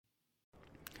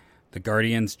The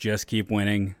Guardians just keep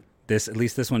winning. At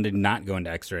least this one did not go into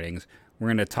extra innings. We're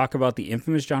going to talk about the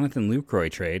infamous Jonathan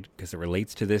Lucroy trade because it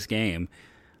relates to this game.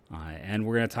 And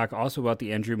we're going to talk also about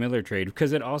the Andrew Miller trade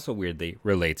because it also weirdly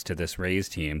relates to this Rays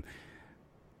team.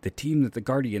 The team that the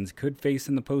Guardians could face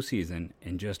in the postseason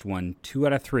and just won 2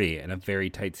 out of 3 in a very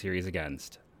tight series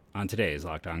against. On today's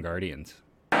Locked On Guardians.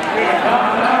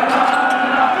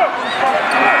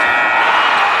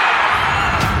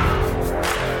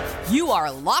 You are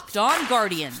Locked On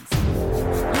Guardians,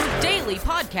 your daily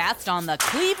podcast on the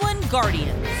Cleveland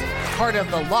Guardians, part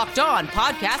of the Locked On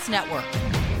Podcast Network,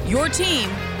 your team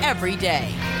every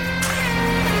day.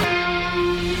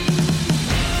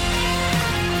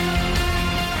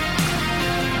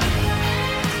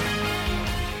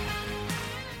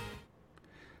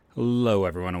 Hello,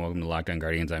 everyone, and welcome to Locked On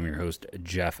Guardians. I'm your host,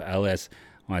 Jeff Ellis.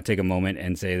 I want to take a moment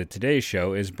and say that today's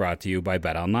show is brought to you by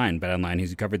BetOnline. BetOnline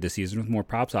has you covered this season with more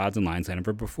props, odds, and lines than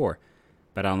ever before.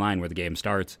 BetOnline, where the game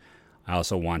starts. I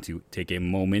also want to take a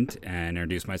moment and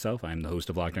introduce myself. I'm the host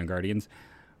of Locked On Guardians,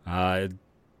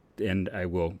 and I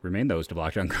will remain the host of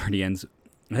Locked On Guardians.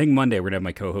 I think Monday we're going to have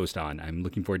my co-host on. I'm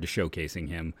looking forward to showcasing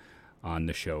him on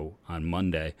the show on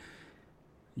Monday.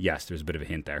 Yes, there's a bit of a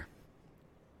hint there.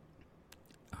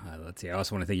 Let's see. I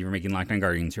also want to thank you for making Locked On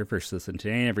Guardians your first listen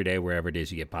today and every day, wherever it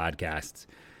is you get podcasts.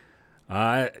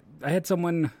 I had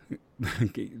one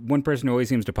person who always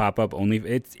seems to pop up.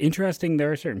 It's interesting.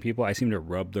 There are certain people I seem to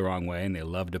rub the wrong way, and they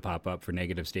love to pop up for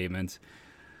negative statements.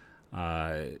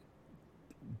 Did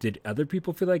other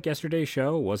people feel like yesterday's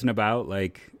show wasn't about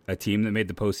like a team that made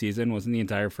the postseason? Wasn't the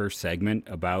entire first segment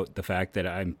about the fact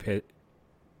that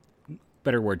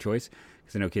better word choice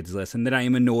because I know kids listen, that I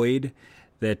am annoyed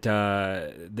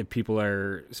that people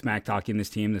are smack talking this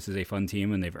team. This is a fun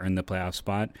team, and they've earned the playoff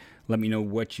spot. Let me know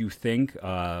what you think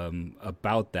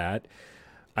about that.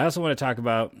 I also want to talk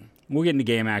about. We'll get into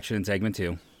game action in segment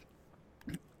 2.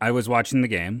 I was watching the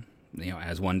game,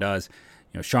 as one does.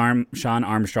 Sean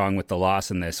Armstrong with the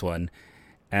loss in this one,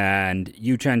 and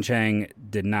Yu Cheng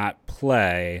did not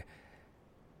play,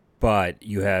 but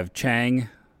you have Chang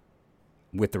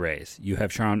with the Rays. You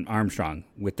have Sean Armstrong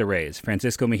with the Rays.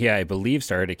 Francisco Mejia, I believe,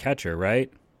 started at catcher, right?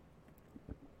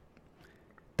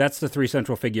 That's the 3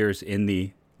 central figures in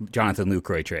the Jonathan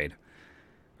Lucroy trade,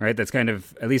 right? That's kind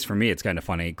of, at least for me, it's kind of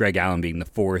funny. Greg Allen being the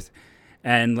 4th.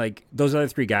 And like those other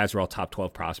 3 guys were all top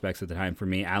 12 prospects at the time for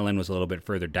me. Allen was a little bit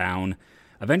further down.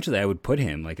 Eventually, I would put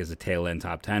him like as a tail end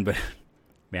top 10. But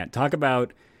man, talk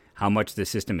about how much the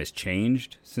system has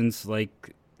changed since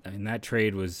that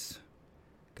trade was,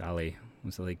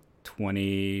 was it like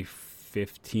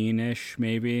 2015-ish,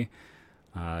 maybe?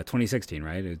 2016,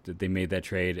 right? They made that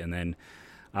trade. And then,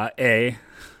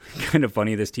 kind of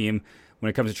funny, this team, when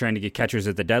it comes to trying to get catchers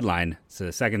at the deadline, so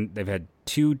they've had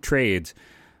 2 trades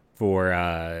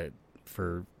for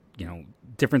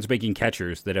difference-making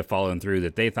catchers that have fallen through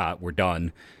that they thought were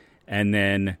done. And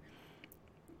then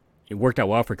it worked out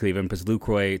well for Cleveland because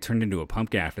Lucroy turned into a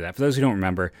pumpkin after that. For those who don't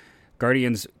remember,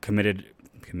 Guardians committed.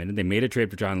 They made a trade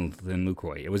for Jonathan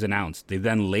Lucroy. It was announced. They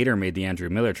then later made the Andrew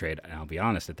Miller trade. And I'll be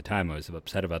honest, at the time I was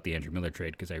upset about the Andrew Miller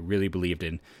trade because I really believed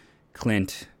in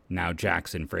Clint, now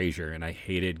Jackson Frazier, and I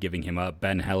hated giving him up.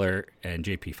 Ben Heller and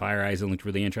JP Fireeyes looked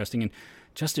really interesting. And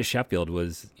Justice Sheffield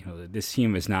was, this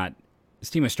team has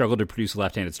struggled to produce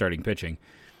left-handed starting pitching.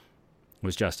 It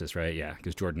was Justice, right? Yeah,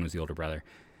 because Jordan was the older brother.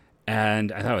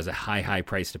 And I thought it was a high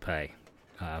price to pay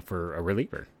for a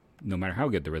reliever, no matter how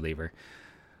good the reliever.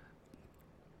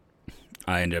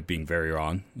 I ended up being very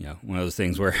wrong. One of those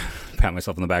things where I pat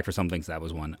myself on the back for some things. That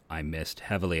was one I missed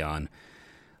heavily on.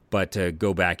 But to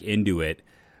go back into it,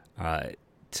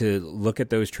 to look at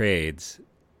those trades,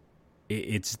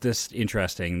 it's just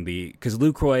interesting. Because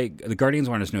Lucroy, the Guardians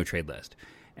were on his no-trade list.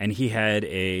 And he had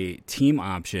a team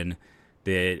option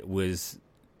that was,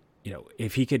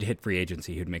 if he could hit free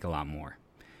agency, he would make a lot more.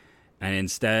 And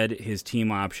instead, his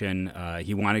team option,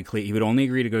 he would only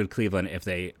agree to go to Cleveland if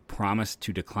they promised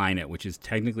to decline it, which is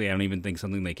technically, I don't even think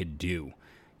something they could do.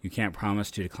 You can't promise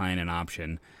to decline an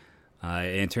option. And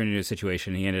it turned into a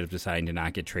situation, he ended up deciding to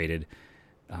not get traded.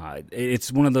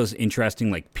 It's one of those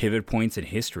interesting pivot points in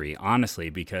history,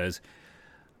 honestly, because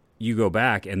you go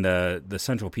back and the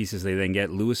central pieces they then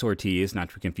get, Luis Ortiz, not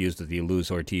to be confused with the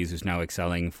Luis Ortiz who's now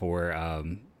excelling for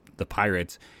the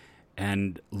Pirates,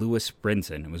 and Lewis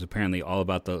Brinson. It was apparently all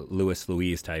about the Lewis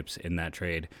Louise types in that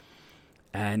trade.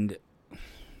 And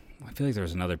I feel like there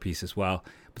was another piece as well.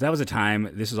 But that was a time,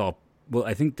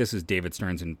 I think this is David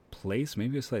Stearns in place,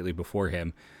 maybe it was slightly before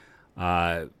him.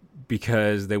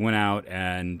 because they went out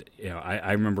and,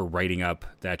 I remember writing up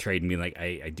that trade and being like,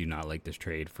 I do not like this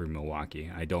trade for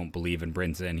Milwaukee. I don't believe in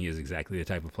Brinson. He is exactly the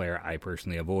type of player I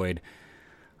personally avoid.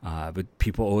 But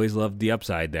people always loved the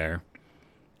upside there.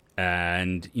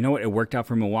 And you know what? It worked out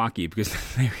for Milwaukee because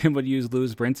they were able to use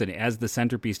Lewis Brinson as the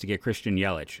centerpiece to get Christian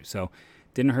Yelich. So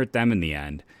it didn't hurt them in the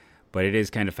end. But it is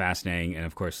kind of fascinating. And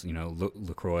of course,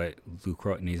 LaCroix,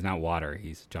 and he's not water.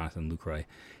 He's Jonathan LaCroix.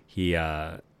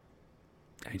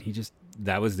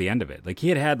 That was the end of it. Like, he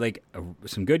had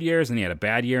some good years, and he had a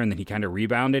bad year, and then he kind of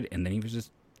rebounded, and then he was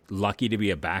just lucky to be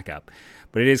a backup.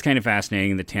 But it is kind of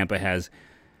fascinating that Tampa has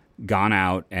gone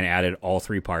out and added all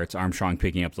three parts. Armstrong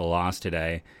picking up the loss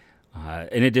today,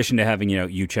 in addition to having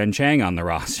Yu Chen Chang on the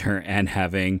roster and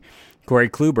having Corey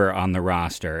Kluber on the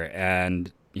roster,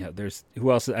 and there's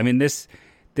who else? I mean, this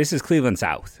is Cleveland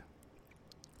South.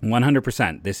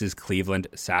 100%. This is Cleveland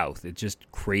South. It's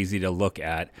just crazy to look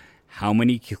at how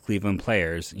many Cleveland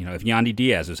players, if Yandy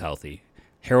Diaz was healthy,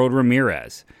 Harold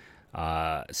Ramirez,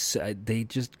 they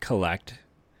just collect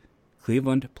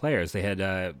Cleveland players. They had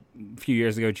a few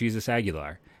years ago Jesus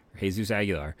Aguilar. They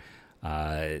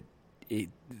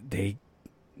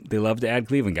love to add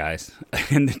Cleveland guys,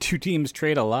 and the two teams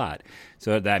trade a lot.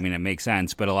 So it makes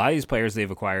sense. But a lot of these players they've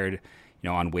acquired,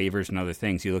 on waivers and other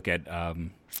things. You look at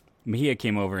Mejia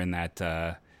came over in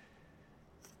that.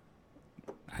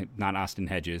 Not Austin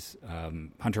Hedges,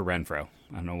 Hunter Renfroe.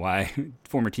 I don't know why,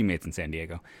 former teammates in San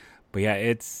Diego. But yeah,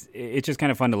 it's just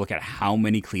kind of fun to look at how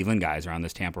many Cleveland guys are on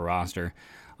this Tampa roster.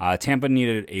 Tampa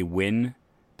needed a win.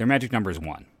 Their magic number is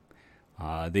 1.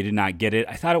 They did not get it.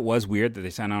 I thought it was weird that they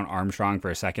sent out Armstrong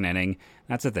for a second inning.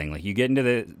 That's the thing. Like, you get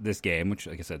into this game, which,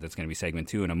 like I said, that's going to be segment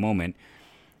 2 in a moment.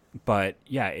 But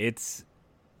yeah, it's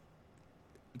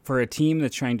for a team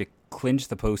that's trying to clinch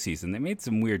the postseason. They made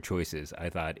some weird choices, I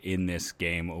thought, in this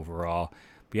game overall.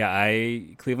 But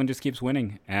yeah, Cleveland just keeps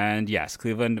winning. And yes,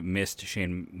 Cleveland missed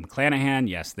Shane McClanahan.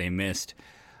 Yes, they missed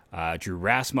Drew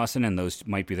Rasmussen, and those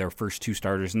might be their first 2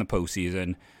 starters in the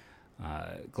postseason.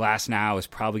 Glasnow is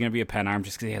probably going to be a pen arm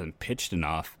just because he hasn't pitched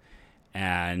enough.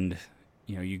 And,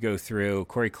 you go through,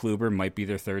 Corey Kluber might be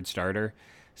their 3rd starter.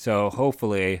 So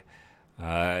hopefully,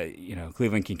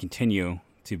 Cleveland can continue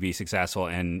to be successful.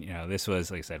 And, this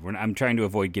was, like I said, I'm trying to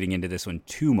avoid getting into this one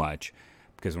too much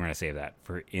because we're going to save that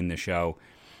for in the show.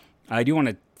 I do want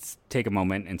to take a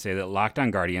moment and say that Locked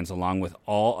On Guardians, along with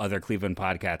all other Cleveland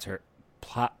podcasts,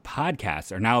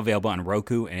 are now available on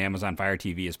Roku and Amazon Fire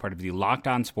TV as part of the Locked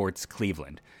On Sports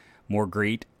Cleveland. More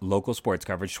great local sports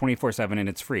coverage 24/7, and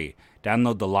it's free.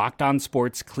 Download the Locked On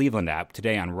Sports Cleveland app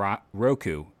today on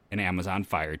Roku and Amazon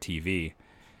Fire TV.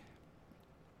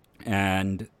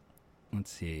 And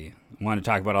let's see. I want to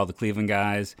talk about all the Cleveland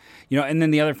guys. And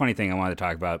then the other funny thing I wanted to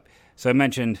talk about. So I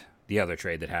mentioned the other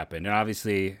trade that happened. And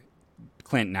obviously,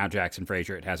 Clint, now Jackson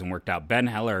Frazier, it hasn't worked out. Ben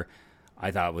Heller,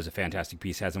 I thought was a fantastic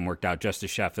piece, hasn't worked out.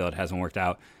 Justice Sheffield hasn't worked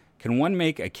out. Can one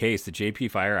make a case that J.P.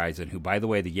 Fireeisen, who, by the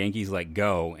way, the Yankees let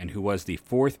go, and who was the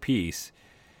 4th piece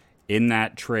in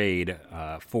that trade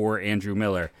for Andrew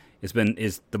Miller, is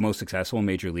the most successful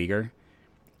major leaguer?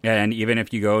 And even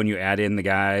if you go and you add in the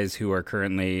guys who are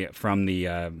currently from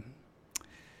the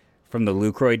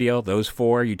LaCroix deal, those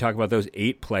 4, you talk about those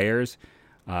 8 players.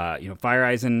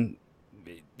 Fireeisen,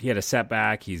 he had a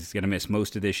setback. He's going to miss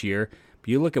most of this year. But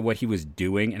you look at what he was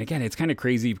doing, and again, it's kind of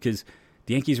crazy because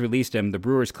the Yankees released him. The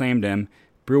Brewers claimed him.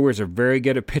 Brewers are very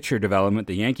good at pitcher development.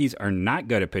 The Yankees are not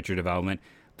good at pitcher development.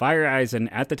 Fireeisen,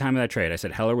 at the time of that trade, I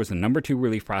said Heller was the number 2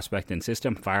 relief prospect in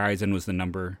system. Fireeisen was the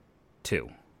number 2.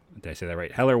 Did I say that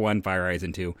right? Heller 1,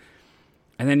 Fireeisen 2.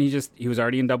 And then he was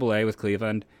already in Double-A with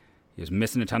Cleveland. He was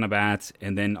missing a ton of bats,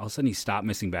 and then all of a sudden he stopped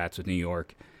missing bats with New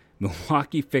York.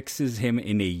 Milwaukee fixes him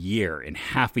in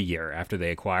half a year after they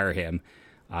acquire him.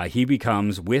 He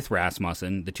becomes, with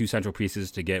Rasmussen, the 2 central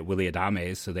pieces to get Willy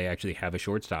Adames, so they actually have a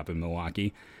shortstop in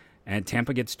Milwaukee. And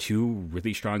Tampa gets 2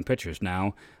 really strong pitchers.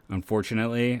 Now,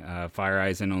 unfortunately,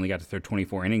 Fireeisen only got to throw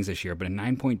 24 innings this year, but a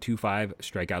 9.25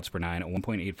 strikeouts per 9, a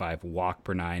 1.85 walk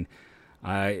per 9.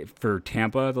 For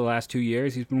Tampa, the last 2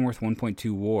 years, he's been worth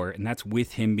 1.2 WAR, and that's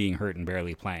with him being hurt and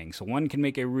barely playing. So one can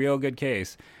make a real good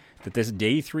case that this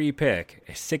day 3 pick,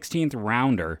 a 16th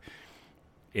rounder,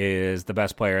 is the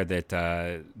best player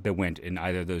that went in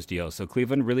either of those deals. So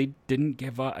Cleveland really didn't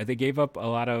give up. They gave up a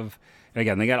lot of, and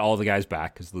again, they got all the guys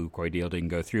back because the LaCroix deal didn't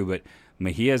go through, but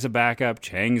Mejia's a backup,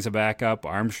 Chang's a backup,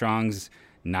 Armstrong's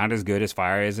not as good as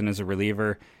Fireeisen as a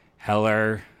reliever,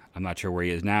 Heller, I'm not sure where he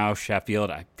is now, Sheffield,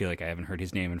 I feel like I haven't heard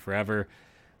his name in forever.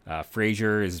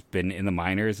 Frazier has been in the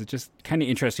minors. It's just kind of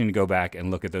interesting to go back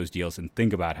and look at those deals and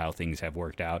think about how things have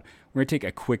worked out. We're going to take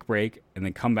a quick break and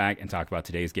then come back and talk about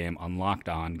today's game on Locked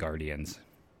On Guardians.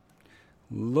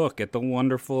 Look at the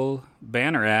wonderful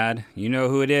banner ad. You know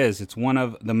who it is. It's one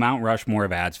of the Mount Rushmore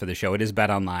of ads for the show. It is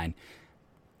BetOnline.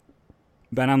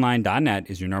 BetOnline.net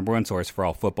is your number one source for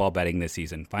all football betting this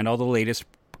season. Find all the latest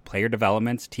player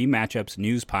developments, team matchups,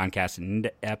 news, podcasts, and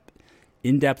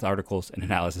in-depth articles and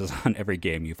analysis on every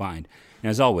game you find. And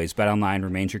as always, BetOnline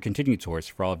remains your continued source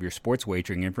for all of your sports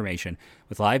wagering information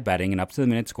with live betting and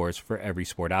up-to-the-minute scores for every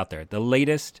sport out there. The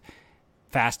latest,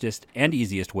 fastest, and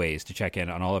easiest ways to check in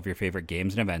on all of your favorite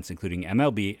games and events, including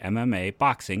MLB, MMA,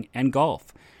 boxing, and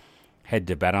golf. Head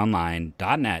to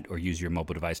betonline.net or use your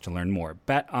mobile device to learn more.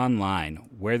 BetOnline,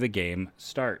 where the game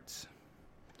starts.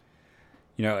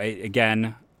 You know,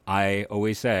 again, I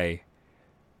always say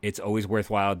it's always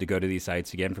worthwhile to go to these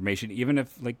sites to get information, even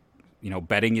if,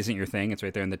 betting isn't your thing. It's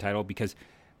right there in the title because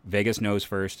Vegas knows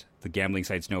first. The gambling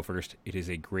sites know first. It is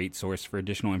a great source for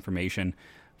additional information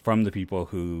from the people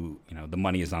who, the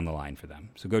money is on the line for them.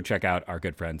 So go check out our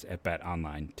good friends at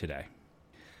BetOnline today.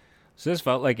 So this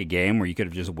felt like a game where you could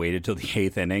have just waited till the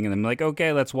 8th inning and then be like,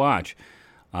 okay, let's watch.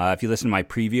 If you listen to my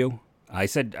preview, I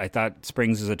said I thought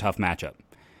Springs is a tough matchup.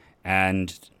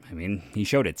 And, he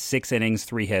showed it. 6 innings,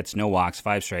 3 hits, no walks,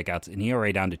 5 strikeouts, and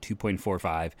ERA down to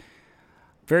 2.45.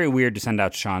 Very weird to send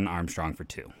out Sean Armstrong for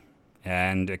 2.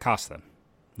 And it cost them.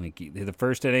 The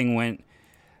first inning went...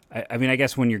 I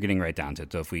guess when you're getting right down to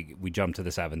it. So if we jump to the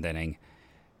 7th inning,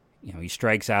 he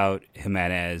strikes out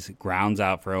Jimenez, grounds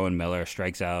out for Owen Miller,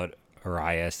 strikes out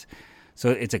Arias. So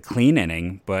it's a clean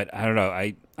inning, but I don't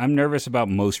know. I'm nervous about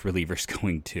most relievers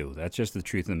going 2. That's just the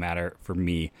truth of the matter for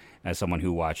me as someone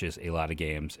who watches a lot of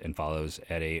games and follows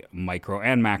at a micro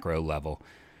and macro level.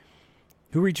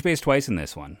 Who reached base twice in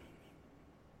this one?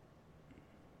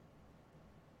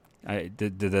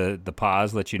 Did the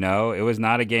pause let you know? It was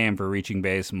not a game for reaching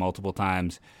base multiple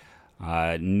times.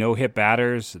 No hit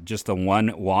batters, just the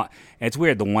one walk. It's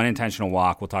weird, the one intentional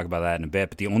walk. We'll talk about that in a bit.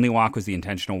 But the only walk was the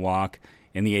intentional walk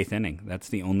in the 8th inning. That's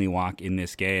the only walk in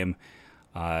this game.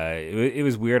 It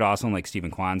was weird also, like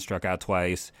Stephen Kwan struck out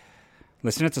twice.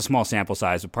 Listen, it's a small sample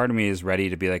size, but part of me is ready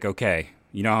to be like, okay,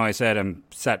 you know how I said I'm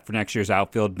set for next year's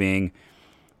outfield being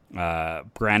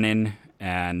Brennan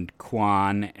and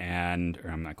Gonzalez,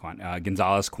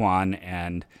 Kwan,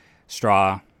 and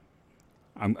Straw.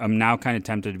 I'm now kind of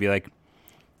tempted to be like,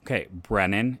 okay,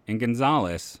 Brennan and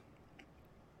Gonzalez,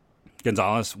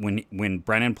 when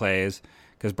Brennan plays,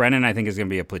 because Brennan I think is going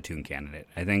to be a platoon candidate.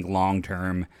 I think long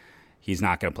term he's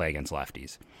not going to play against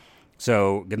lefties.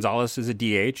 So Gonzalez is a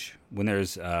DH when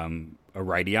there's a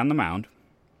righty on the mound.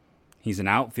 He's an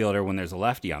outfielder when there's a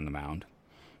lefty on the mound.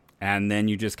 And then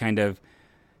you just kind of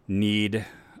need,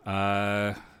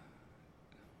 or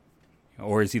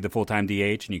is he the full-time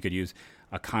DH? And you could use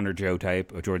a Connor Joe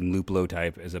type, a Jordan Luplow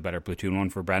type as a better platoon one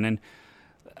for Brennan.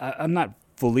 I'm not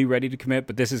fully ready to commit,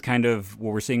 but this is kind of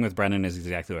what we're seeing with Brennan is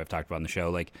exactly what I've talked about on the show.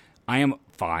 Like, I am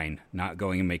fine not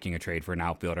going and making a trade for an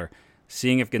outfielder,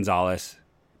 seeing if Gonzalez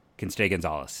can stay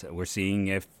Gonzalez. We're seeing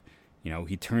if,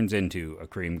 he turns into a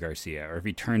Kareem Garcia or if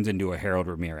he turns into a Harold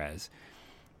Ramirez.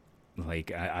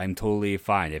 Like, I'm totally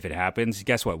fine. If it happens,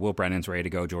 guess what? Will Brennan's ready to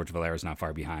go. George Valera's not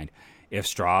far behind. If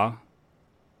Straw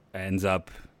ends up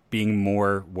being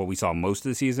more what we saw most of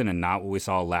the season and not what we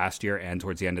saw last year and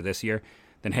towards the end of this year,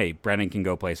 then, hey, Brennan can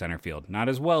go play center field. Not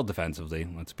as well defensively,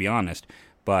 let's be honest,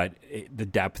 but the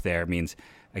depth there means,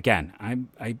 again,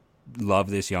 I love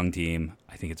this young team.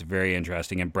 I think it's very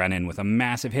interesting. And Brennan with a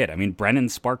massive hit. Brennan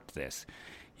sparked this.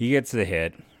 He gets the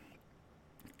hit,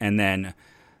 and then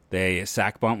they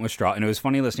sack bunt with Straw. And it was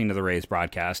funny listening to the Rays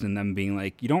broadcast and them being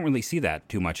like, you don't really see that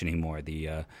too much anymore.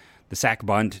 The sack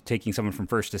bunt, taking someone from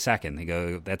first to second. They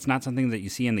go, that's not something that you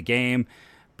see in the game,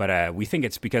 but we think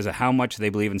it's because of how much they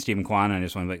believe in Stephen Kwan. And I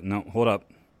just want to be like, no, hold up.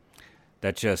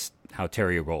 That's just how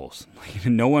Terry rolls.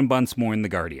 No one bunts more in the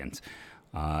Guardians.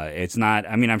 It's not,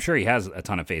 I'm sure he has a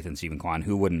ton of faith in Stephen Kwan.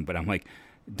 Who wouldn't? But I'm like,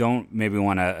 don't maybe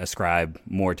want to ascribe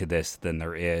more to this than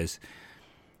there is.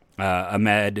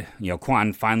 Ahmed,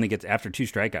 Kwan finally gets, after 2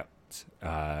 strikeouts.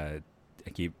 I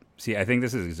think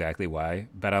this is exactly why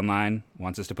BetOnline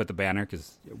wants us to put the banner,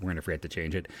 because we're going to forget to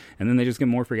change it. And then they just get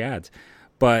more free ads.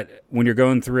 But when you're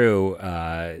going through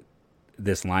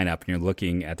this lineup and you're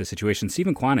looking at the situation,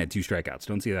 Stephen Kwan had 2 strikeouts.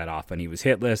 Don't see that often. He was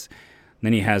hitless.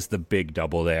 Then he has the big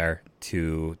double there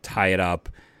to tie it up.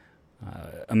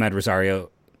 Ahmed Rosario,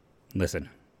 listen,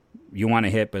 you want to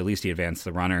hit, but at least he advanced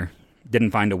the runner.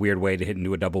 Didn't find a weird way to hit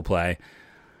into a double play.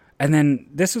 And then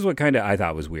this is what kind of I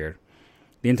thought was weird.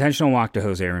 The intentional walk to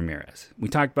Jose Ramirez. We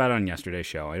talked about it on yesterday's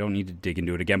show. I don't need to dig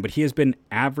into it again, but he has been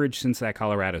average since that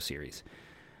Colorado series.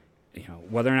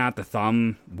 Whether or not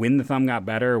when the thumb got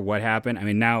better, what happened.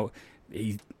 Now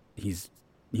he's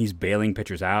He's bailing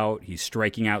pitchers out. He's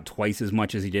striking out twice as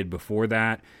much as he did before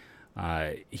that.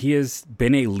 He has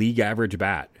been a league average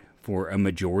bat for a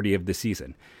majority of the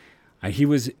season. He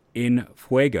was in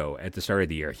fuego at the start of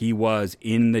the year. He was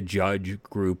in the Judge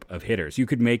group of hitters. You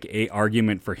could make an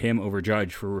argument for him over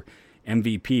Judge for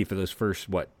MVP for those first,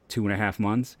 2.5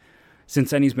 months? Since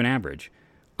then, he's been average.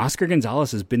 Oscar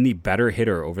Gonzalez has been the better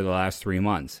hitter over the last 3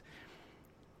 months.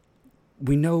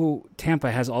 We know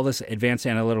Tampa has all this advanced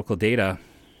analytical data.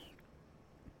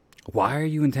 Why are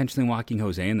you intentionally walking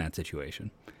Jose in that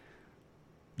situation?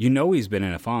 You know he's been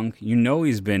in a funk. You know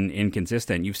he's been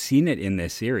inconsistent. You've seen it in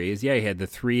this series. Yeah, he had the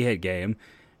 3-hit game,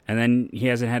 and then he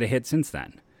hasn't had a hit since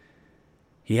then.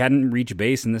 He hadn't reached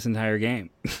base in this entire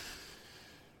game.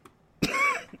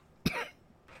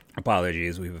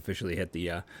 Apologies, we've officially hit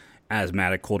the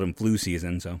asthmatic cold and flu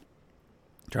season, so I'm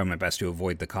trying my best to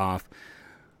avoid the cough.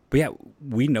 But yeah,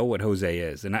 we know what Jose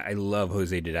is, and I love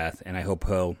Jose to death, and I hope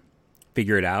he'll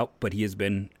figure it out, but he has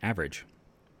been average.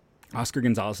 Oscar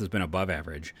Gonzalez has been above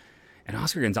average. And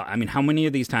Oscar Gonzalez, how many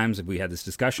of these times have we had this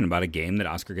discussion about a game that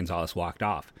Oscar Gonzalez walked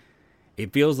off?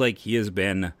 It feels like he has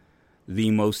been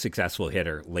the most successful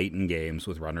hitter late in games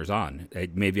with runners on.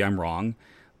 Maybe I'm wrong,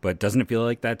 but doesn't it feel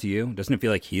like that to you? Doesn't it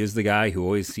feel like he is the guy who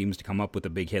always seems to come up with a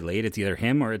big hit late? It's either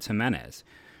him or it's Jimenez.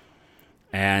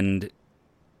 And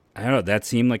I don't know, that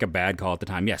seemed like a bad call at the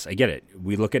time. Yes, I get it.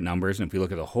 We look at numbers, and if we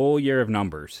look at the whole year of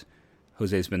numbers,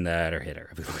 Jose's been the better hitter.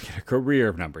 If we look at a career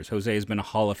of numbers, Jose has been a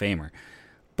Hall of Famer.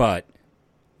 But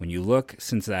when you look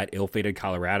since that ill-fated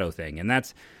Colorado thing, and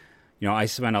that's, I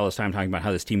spend all this time talking about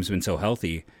how this team's been so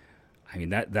healthy.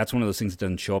 That's one of those things that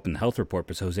doesn't show up in the health report,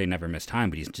 because Jose never missed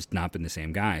time, but he's just not been the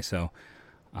same guy. So,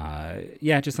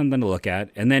 just something to look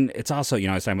at. And then it's also,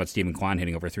 I was talking about Steven Kwan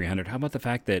hitting over 300. How about the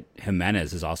fact that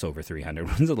Jimenez is also over 300?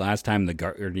 When's the last time the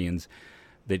Guardians,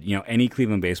 that any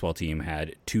Cleveland baseball team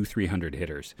had 2 300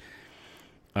 hitters?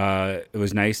 It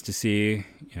was nice to see,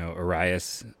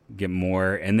 Arias get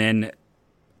more. And then,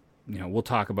 we'll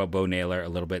talk about Bo Naylor a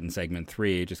little bit in segment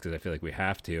 3, just because I feel like we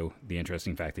have to. The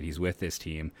interesting fact that he's with this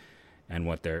team and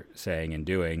what they're saying and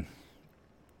doing.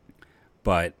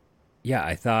 But, yeah,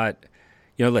 I thought,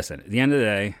 listen, at the end of the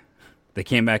day, they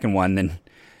came back and won. Then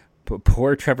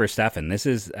poor Trevor Stephan. This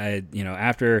is,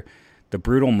 after the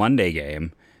brutal Monday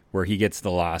game, where he gets the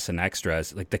loss and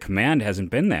extras, like the command hasn't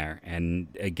been there. And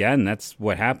again, that's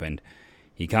what happened.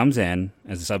 He comes in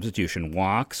as a substitution,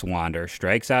 walks Wander,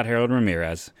 strikes out Harold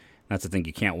Ramirez. That's the thing,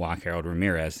 you can't walk Harold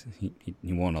Ramirez. He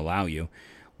won't allow you.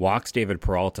 Walks David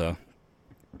Peralta,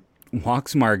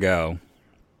 walks Margot.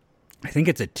 I think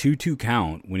it's a 2-2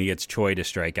 count when he gets Choi to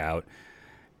strike out.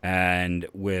 And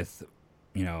with,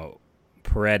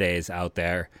 Paredes out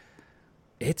there,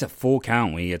 it's a full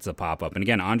count when he gets the pop-up. And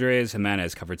again, Andres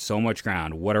Jimenez covered so much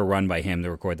ground. What a run by him to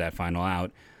record that final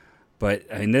out. But,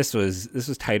 this was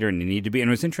tighter than it needed to be. And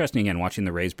it was interesting, again, watching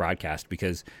the Rays broadcast,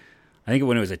 because I think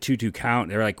when it was a 2-2 count,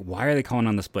 they were like, why are they calling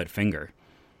on the split finger?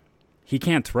 He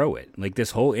can't throw it. Like,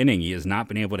 this whole inning, he has not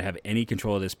been able to have any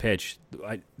control of this pitch.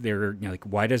 They're like,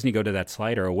 why doesn't he go to that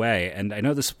slider away? And I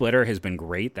know the splitter has been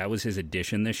great. That was his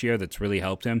addition this year that's really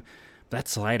helped him. That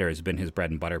slider has been his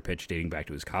bread and butter pitch dating back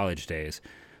to his college days.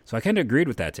 So I kind of agreed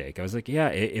with that take. I was like, yeah,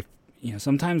 if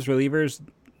sometimes relievers,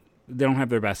 they don't have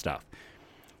their best stuff.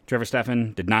 Trevor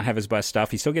Stephan did not have his best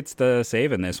stuff. He still gets the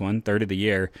save in this one, 3rd of the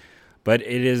year. But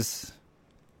it is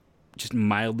just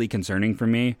mildly concerning for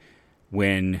me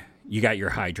when you got your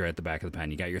Hydra at the back of the pen.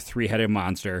 You got your 3-headed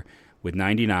monster with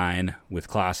 99, with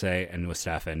Clase, and with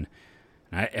Stephan.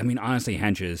 Honestly,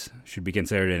 Henches should be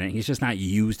considered in it. He's just not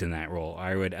used in that role.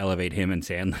 I would elevate him and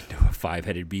Sandlin to a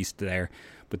 5-headed beast there.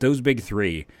 But those big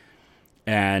 3,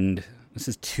 and this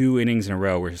is 2 innings in a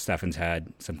row where Stephan's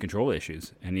had some control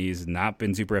issues, and he's not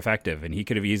been super effective. And he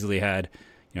could have easily had,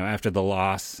 after the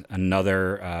loss,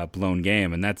 another blown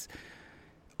game. And that's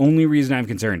only reason I'm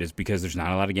concerned is because there's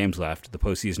not a lot of games left. The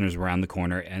postseason is around the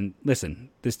corner. And listen,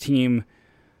 this team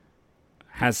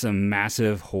has some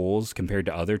massive holes compared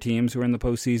to other teams who are in the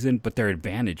postseason, but their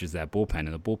advantage is that bullpen,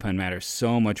 and the bullpen matters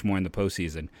so much more in the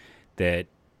postseason that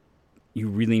you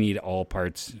really need all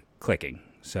parts clicking.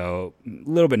 So a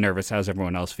little bit nervous. How does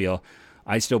everyone else feel?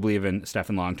 I still believe in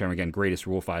Stephan long-term. Again, greatest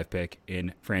Rule 5 pick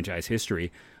in franchise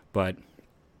history, but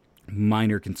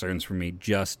minor concerns for me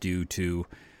just due to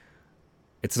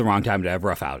it's the wrong time to have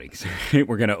rough outings.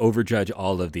 We're going to overjudge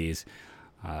all of these.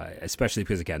 Especially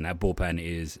because, again, that bullpen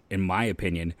is, in my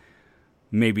opinion,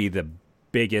 maybe the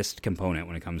biggest component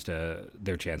when it comes to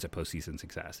their chance at postseason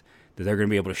success. That they're going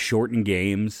to be able to shorten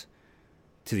games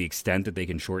to the extent that they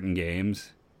can shorten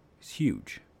games is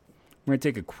huge. We're going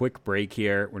to take a quick break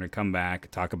here. We're going to come back,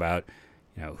 talk about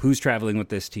who's traveling with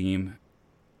this team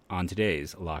on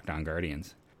today's Locked On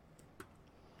Guardians.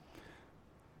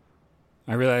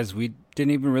 I realized we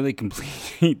didn't even really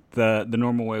complete the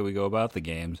normal way we go about the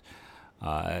games.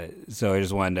 So I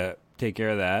just wanted to take care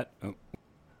of that.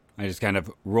 I just kind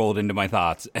of rolled into my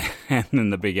thoughts and in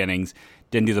the beginnings.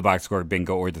 Didn't do the box score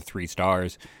bingo or the 3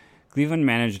 stars. Cleveland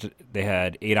they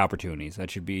had 8 opportunities.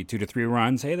 That should be 2 to 3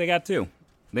 runs. Hey, they got 2.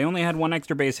 They only had 1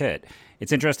 extra base hit.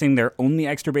 It's interesting, their only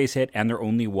extra base hit and their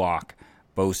only walk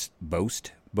both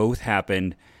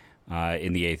happened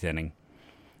in the 8th inning.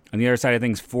 On the other side of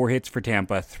things, 4 hits for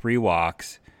Tampa, 3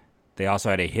 walks. They also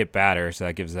had a hit batter, so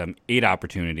that gives them 8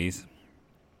 opportunities.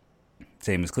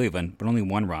 Same as Cleveland, but only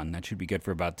 1 run. That should be good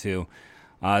for about 2.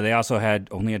 They also had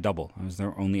only a double. That was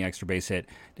their only extra base hit.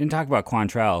 Didn't talk about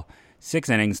Quantrill. 6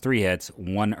 innings, 3 hits,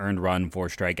 1 earned run, 4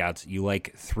 strikeouts. You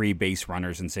like 3 base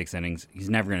runners in 6 innings. He's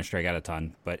never going to strike out a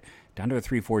ton, but down to a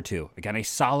 3.42. Again, a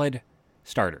solid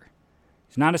starter.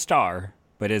 He's not a star,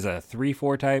 but is a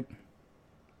 3-4 type.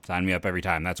 Sign me up every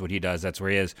time. That's what he does. That's where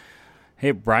he is.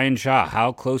 Hey, Bryan Shaw,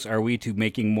 how close are we to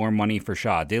making more money for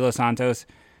Shaw? De Los Santos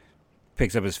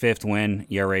picks up his 5th win.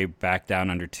 ERA back down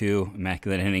under 2.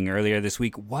 Immaculate inning earlier this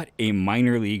week. What a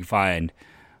minor league find.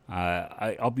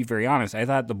 I'll be very honest. I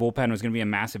thought the bullpen was going to be a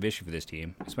massive issue for this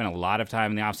team. I spent a lot of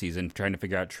time in the offseason trying to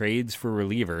figure out trades for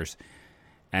relievers.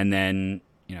 And then,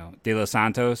 De Los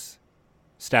Santos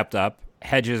stepped up.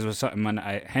 Henches is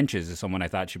someone I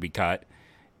thought should be cut.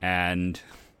 And,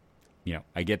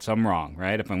 I get some wrong,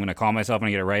 right? If I'm going to call myself and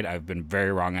I get it right, I've been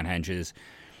very wrong on Henches.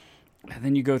 And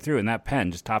then you go through, and that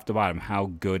pen, just top to bottom,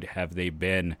 how good have they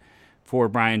been? For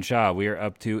Bryan Shaw, we are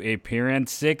up to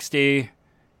appearance 60.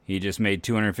 He just made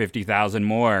 $250,000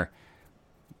 more.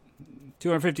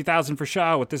 $250,000 for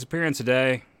Shaw with this appearance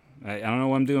today. I don't know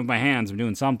what I'm doing with my hands. I'm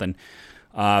doing something.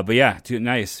 But yeah,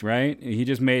 nice, right? He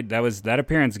just made that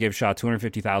appearance gave Shaw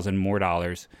 $250,000 more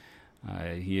dollars.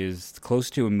 He is close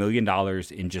to $1 million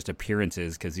in just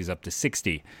appearances because he's up to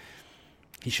 60.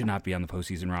 He should not be on the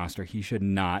postseason roster. He should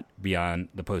not be on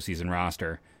the postseason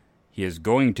roster. He is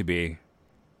going to be.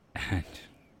 And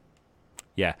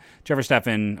yeah, Trevor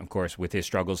Stephan, of course, with his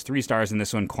struggles, 3 stars in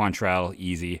this one. Quantrill,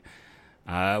 easy.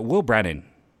 Will Brennan,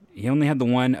 he only had the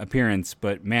 1 appearance,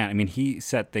 but man, he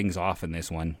set things off in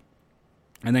this one.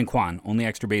 And then Quan, only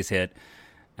extra base hit,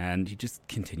 and he just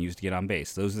continues to get on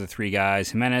base. Those are the 3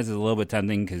 guys. Jimenez is a little bit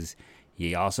tempting because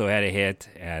he also had a hit,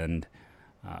 and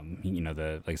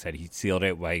like I said, he sealed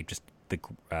it by just the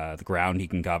ground he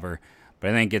can cover.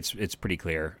 But I think it's pretty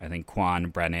clear. I think Quan,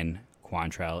 Brennan,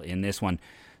 Quantrill in this one.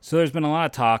 So there's been a lot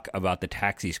of talk about the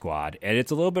taxi squad, and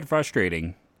it's a little bit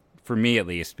frustrating, for me at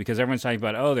least, because everyone's talking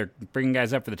about, they're bringing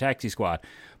guys up for the taxi squad,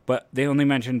 but they only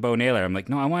mentioned Bo Naylor. I'm like,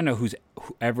 no, I want to know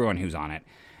everyone who's on it.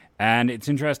 And it's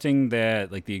interesting that,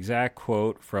 the exact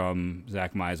quote from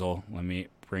Zach Meisel, let me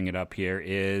bring it up here,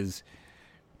 is,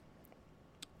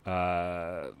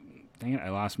 dang it, I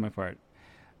lost my part,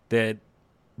 that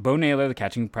Bo Naylor, the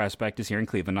catching prospect, is here in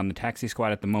Cleveland on the taxi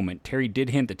squad at the moment. Terry did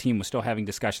hint the team was still having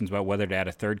discussions about whether to add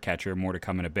a 3rd catcher, more to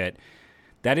come in a bit.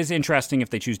 That is interesting if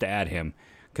they choose to add him,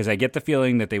 because I get the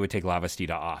feeling that they would take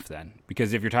Lavastida off then.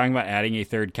 Because if you're talking about adding a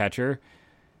 3rd catcher,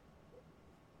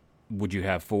 would you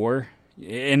have 4?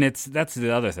 And that's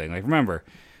the other thing. Remember,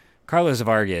 Carlos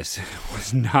Vargas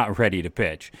was not ready to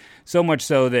pitch. So much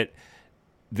so that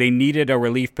they needed a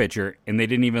relief pitcher, and they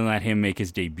didn't even let him make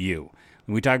his debut.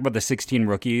 When we talk about the 16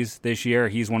 rookies this year,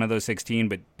 he's one of those 16,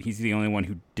 but he's the only one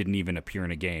who didn't even appear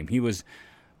in a game. He was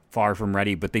far from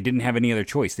ready, but they didn't have any other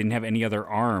choice. They didn't have any other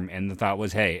arm, and the thought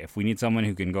was, hey, if we need someone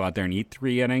who can go out there and eat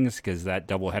 3 innings because that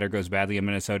doubleheader goes badly in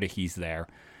Minnesota, he's there.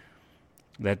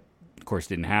 That, of course,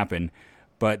 didn't happen.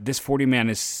 But this 40-man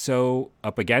is so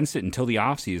up against it until the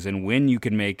offseason when you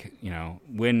can make,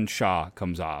 when Shaw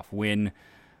comes off, when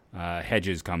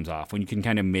Hedges comes off, when you can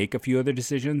kind of make a few other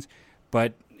decisions.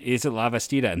 But is it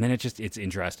Lavastida? And then it's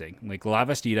interesting.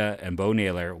 Lavastida and Bo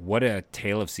Naylor, what a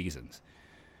tale of seasons.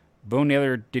 Bo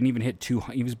Naylor didn't even hit 2.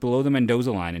 He was below the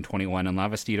Mendoza line in 21, and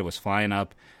Lavastida was flying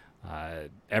up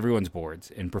everyone's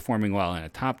boards and performing well in a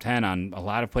top 10 on a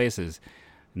lot of places.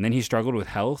 And then he struggled with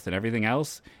health and everything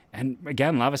else. And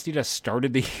again, Lavastida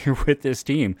started the year with this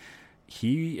team.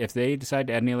 If they decide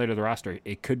to add Naylor to the roster,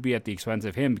 it could be at the expense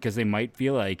of him because they might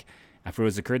feel like after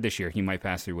what's occurred this year, he might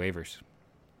pass through waivers.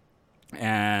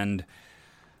 And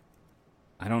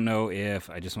I don't know if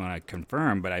I just want to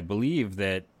confirm, but I believe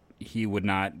that he would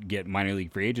not get minor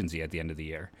league free agency at the end of the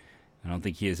year. I don't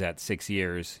think he is at 6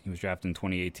 years. He was drafted in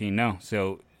 2018. No.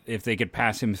 So if they could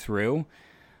pass him through,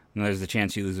 then there's the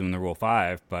chance you lose him in the Rule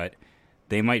 5, but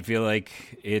they might feel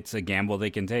like it's a gamble they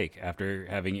can take after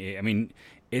having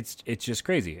it's just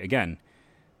crazy. Again,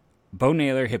 Bo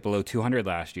Naylor hit below 200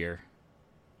 last year.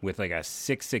 with like a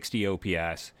 660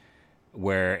 OPS,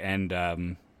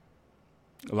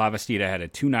 Lavastida had a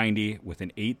 290 with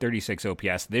an 836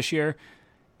 OPS. This year,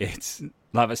 it's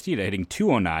Lavastida hitting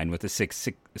 209 with a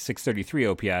 633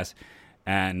 OPS,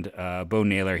 and Bo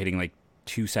Naylor hitting like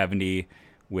 270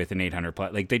 with an 800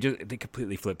 plus. Like they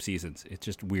completely flip seasons. It's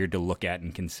just weird to look at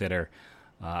and consider.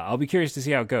 I'll be curious to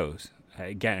see how it goes.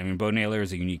 Again, I mean, Bo Naylor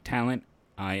is a unique talent.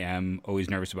 I am always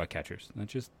nervous about catchers.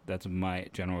 That's my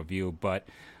general view. But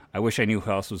I wish I knew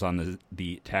who else was on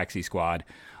the taxi squad.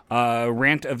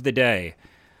 Rant of the day.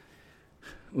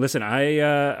 Listen,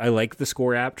 I like the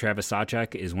Score app. Travis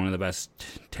Sawchuk is one of the best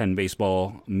 10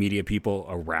 baseball media people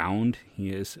around. He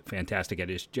is fantastic at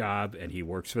his job, and he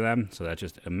works for them, so that's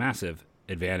just a massive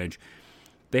advantage.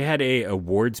 They had a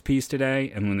awards piece today,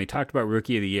 and when they talked about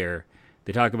Rookie of the Year,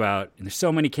 they talk about, and there's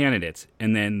so many candidates,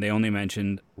 and then they only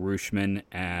mentioned Rutschman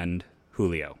and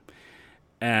Julio.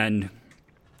 And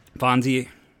Fonzie,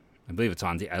 I believe it's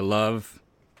Fonzie, I love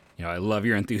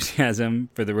your enthusiasm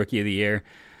for the Rookie of the Year.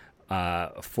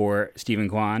 For Steven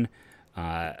Kwan,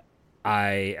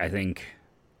 I think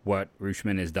what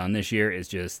Rutschman has done this year is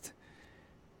just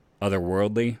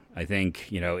otherworldly. I think,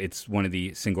 it's one of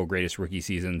the single greatest rookie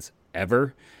seasons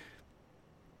ever.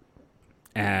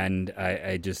 And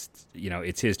I just,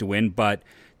 it's his to win. But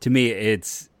to me,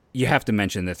 you have to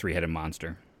mention the three-headed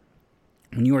monster.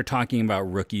 When you are talking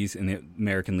about rookies in the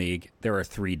American League, there are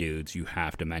three dudes you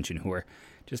have to mention who are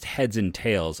just heads and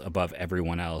tails above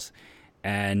everyone else.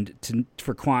 And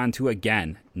for Kwan to,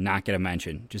 again, not get a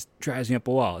mention just drives me up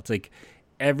a wall. It's like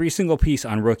every single piece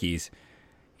on rookies,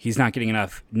 he's not getting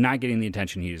the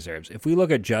attention he deserves. If we look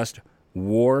at just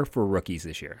WAR for rookies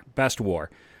this year, best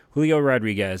WAR, Julio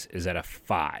Rodriguez is at a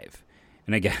 5.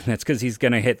 And again, that's because he's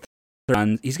going to hit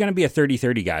runs. He's going to be a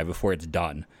 30-30 guy before it's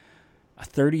done. A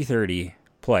 30-30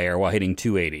 player while hitting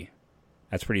 280.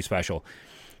 That's pretty special.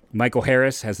 Michael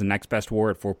Harris has the next best WAR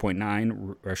at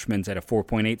 4.9. Rutschman's at a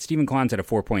 4.8. Steven Kwan's at a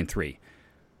 4.3.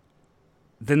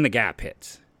 Then the gap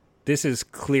hits. This is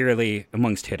clearly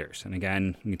amongst hitters. And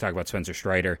again, you talk about Spencer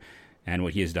Strider and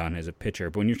what he has done as a pitcher.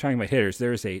 But when you're talking about hitters,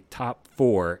 there's a top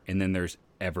 4, and then there's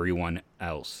everyone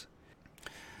else.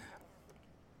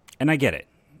 And I get it.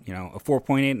 A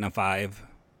 4.8 and a 5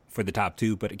 for the top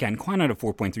 2. But again, Kwan at a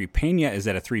 4.3. Pena is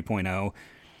at a 3.0.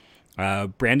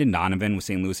 Brandon Donovan with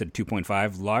St. Louis at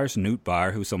 2.5. Lars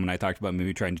Nootbaar, who's someone I talked about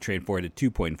maybe trying to trade for, at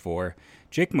 2.4.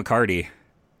 Jake McCarty,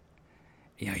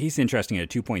 he's interesting at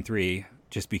 2.3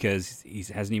 just because he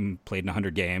hasn't even played in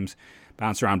 100 games.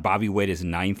 Bounced around. Bobby Witt is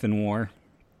 9th in WAR.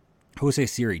 Jose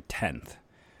Siri, 10th.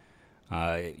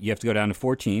 You have to go down to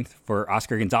 14th for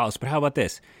Oscar Gonzalez. But how about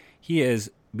this? He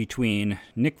is between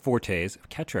Nick Fortes, a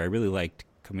catcher I really liked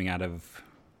coming out of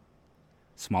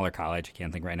smaller college. I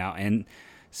can't think right now. And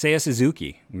Seiya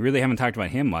Suzuki. We really haven't talked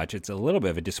about him much. It's a little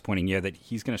bit of a disappointing year that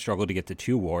he's going to struggle to get to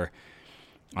 2 WAR.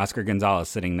 Oscar Gonzalez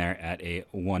sitting there at a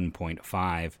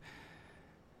 1.5.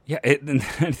 Yeah,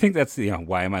 I think that's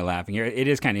why am I laughing here? It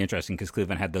is kind of interesting because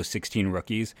Cleveland had those 16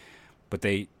 rookies, but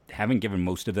they haven't given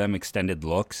most of them extended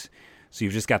looks. So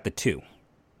you've just got the 2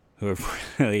 who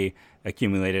have really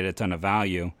accumulated a ton of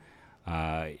value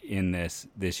in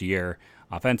this year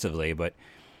offensively. But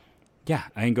yeah,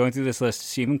 I mean, going through this list,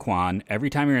 Steven Kwan, every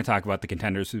time you're going to talk about the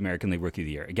contenders for the American League Rookie of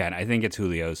the Year, again, I think it's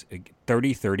Julio's.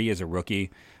 30-30 as a rookie,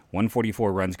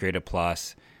 144 runs created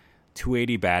plus,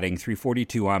 280 batting,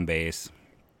 342 on base,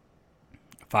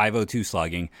 502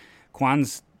 slugging.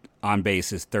 Kwan's on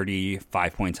base is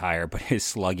 35 points higher, but his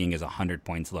slugging is 100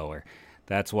 points lower.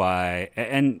 That's why,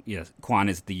 and yes, Kwan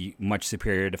is the much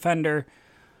superior defender,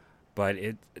 but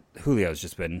Julio's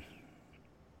just been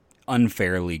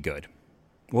unfairly good.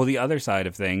 Well, the other side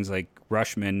of things, like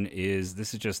Rutschman,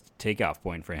 this is just a takeoff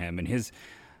point for him. And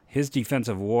his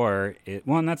defensive WAR,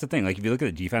 and that's the thing. Like, if you look at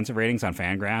the defensive ratings on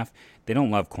FanGraph, they don't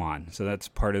love Kwan. So that's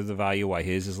part of the value why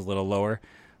his is a little lower.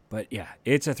 But, yeah,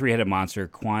 it's a three-headed monster.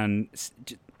 Kwan,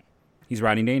 he's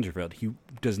Rodney Dangerfield. He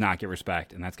does not get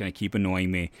respect, and that's going to keep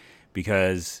annoying me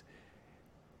because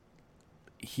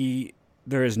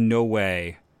there is no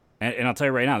way, and I'll tell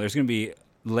you right now, there's going to be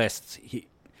lists.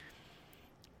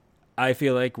 I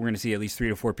feel like we're going to see at least 3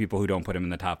 to 4 people who don't put him in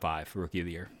the top 5 for Rookie of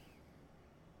the Year.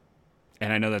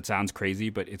 And I know that sounds crazy,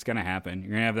 but it's going to happen.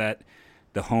 You're going to have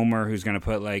the homer who's going to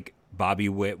put like Bobby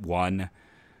Witt 1,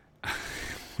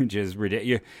 which is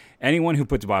ridiculous. Anyone who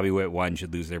puts Bobby Witt 1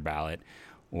 should lose their ballot.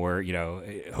 Or,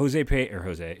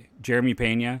 Jeremy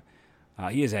Pena.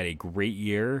 He has had a great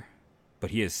year,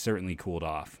 but he has certainly cooled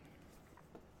off.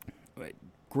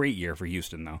 Great year for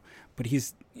Houston, though. But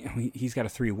he's got a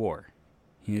 3 WAR.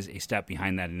 He is a step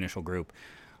behind that initial group.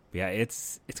 But yeah,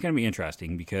 it's going to be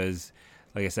interesting because,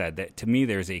 like I said, to me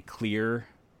there's a clear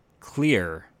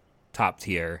clear top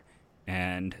tier,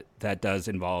 and that does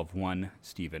involve one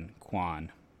Steven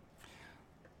Kwan.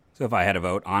 So if I had a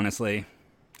vote, honestly,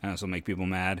 and this will make people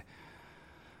mad,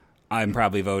 I'm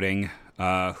probably voting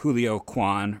Julio,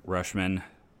 Kwan, Rutschman,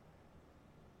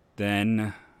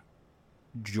 then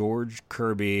George,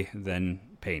 Kirby, then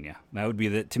Pena. That would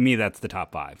be to me, that's the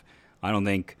top 5. I don't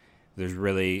think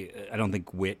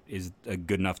Witt is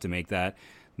good enough to make that.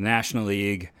 National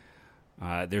League,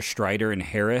 there's Strider and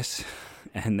Harris,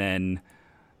 and then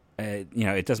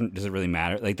it doesn't really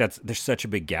matter. Like there's such a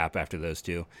big gap after those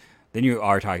two. Then you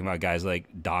are talking about guys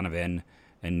like Donovan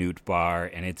and Nootbaar,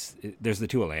 and there's the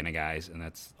 2 Atlanta guys, and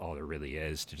that's all there really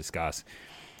is to discuss.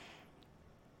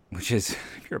 Which is,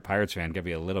 if you're a Pirates fan, could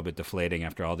be a little bit deflating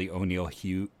after all the O'Neill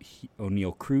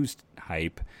Cruz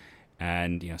hype,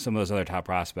 and some of those other top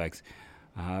prospects.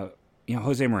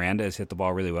 Jose Miranda has hit the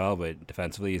ball really well, but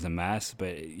defensively he's a mess.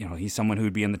 But he's someone who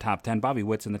would be in the top 10. Bobby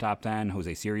Witt's in the top 10.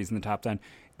 Jose Siri's in the top 10.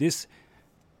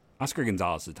 Oscar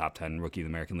Gonzalez is the top 10 rookie of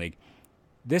the American League.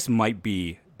 This might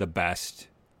be the best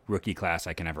rookie class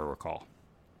I can ever recall.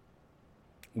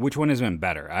 Which one has been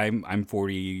better? I'm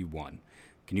 41.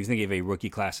 Can you think of a rookie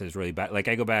class that is really bad? Like,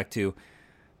 I go back to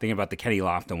thinking about the Kenny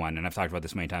Lofton one, and I've talked about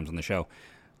this many times on the show.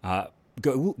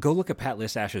 Go look at Pat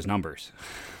Listash's numbers.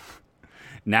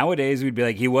 Nowadays, we'd be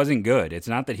like, he wasn't good. It's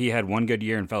not that he had one good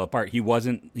year and fell apart. He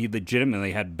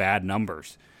legitimately had bad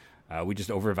numbers. We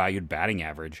just overvalued batting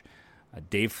average.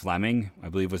 Dave Fleming, I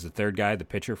believe, was the third guy, the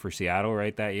pitcher for Seattle,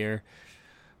 right, that year.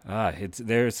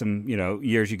 There's some,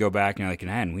 years you go back and you're like,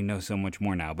 man, we know so much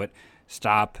more now. But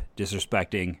stop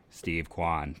disrespecting Steve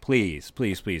Kwan. Please,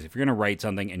 please, please. If you're going to write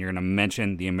something and you're going to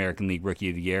mention the American League Rookie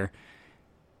of the Year,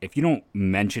 if you don't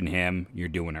mention him, you're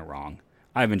doing it wrong.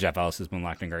 I've been Jeff Ellis. This has been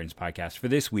Locked On Guardians podcast for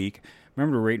this week.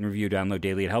 Remember to rate and review, download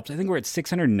daily. It helps. I think we're at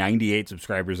 698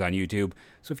 subscribers on YouTube.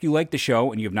 So if you like the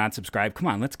show and you have not subscribed, come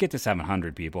on, let's get to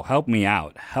 700 people. Help me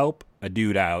out. Help a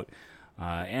dude out.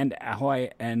 And how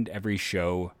I end every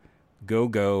show,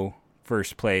 go,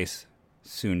 first place,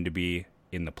 soon to be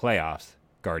in the playoffs,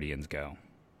 Guardians go.